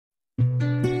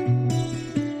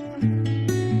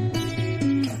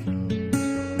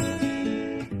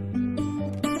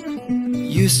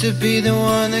Used to be the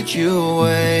one that you would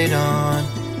wait on.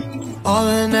 All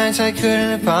the nights I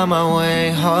couldn't find my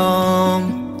way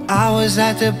home. I was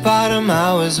at the bottom,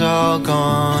 I was all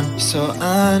gone. So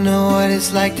I know what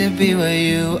it's like to be where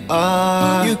you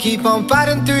are. You keep on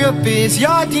fighting through your fears,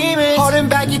 your demons, holding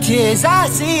back your tears, I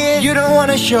see it. You don't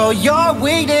wanna show your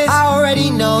weakness, I already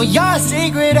know your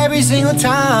secret. Every single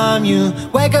time you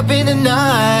wake up in the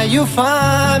night, you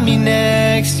find me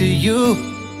next to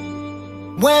you.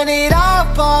 When it all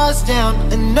falls down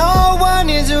and no one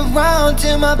is around,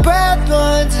 till my breath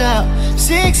runs out,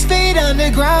 6 feet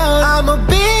underground, I'ma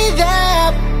be there,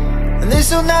 and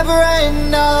this'll never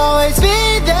end. I'll always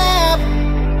be there,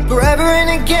 forever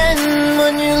and again.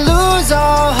 When you lose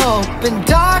all hope and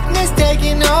darkness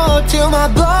taking hold, till my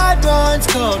blood runs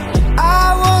cold,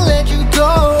 I won't let you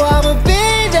go. I'ma be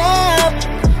there,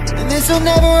 and this'll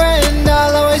never end.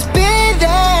 I'll always be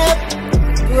there,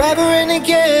 forever and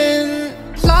again.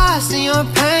 Lost in your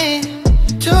pain,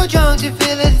 too drunk to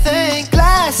feel a thing.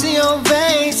 Glass in your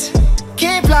veins,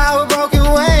 can't fly with broken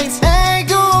wings. Ain't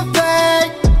going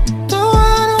fake, don't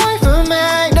run away from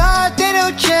me. Nothing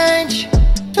will change,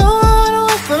 don't run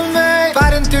away from me.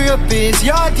 Fighting through your fears,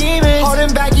 your demons,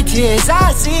 holding back your tears,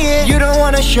 I see it. You don't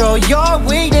wanna show your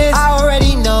weakness, I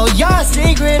already know your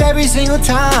secret. Every single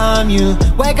time you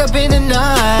wake up in the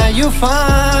night, you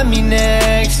find me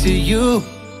next to you.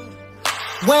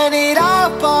 When it all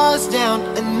falls down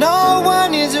and no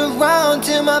one is around,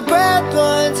 till my breath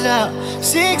runs out,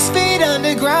 6 feet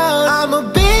underground, I'ma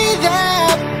be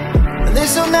there, and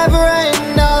this'll never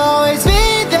end. I'll always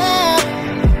be there,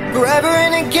 forever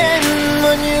and again.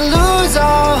 When you lose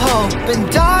all hope and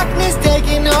darkness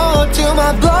taking hold, till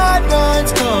my blood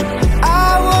runs cold,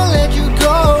 I won't let you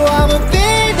go. I'ma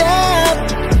be there,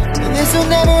 and this'll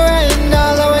never end.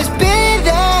 I'll always be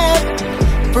there,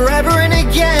 forever and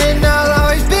again. I'll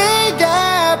always be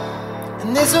there,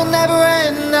 and this'll never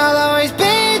end. I'll always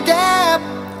be there,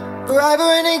 forever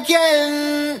and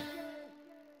again.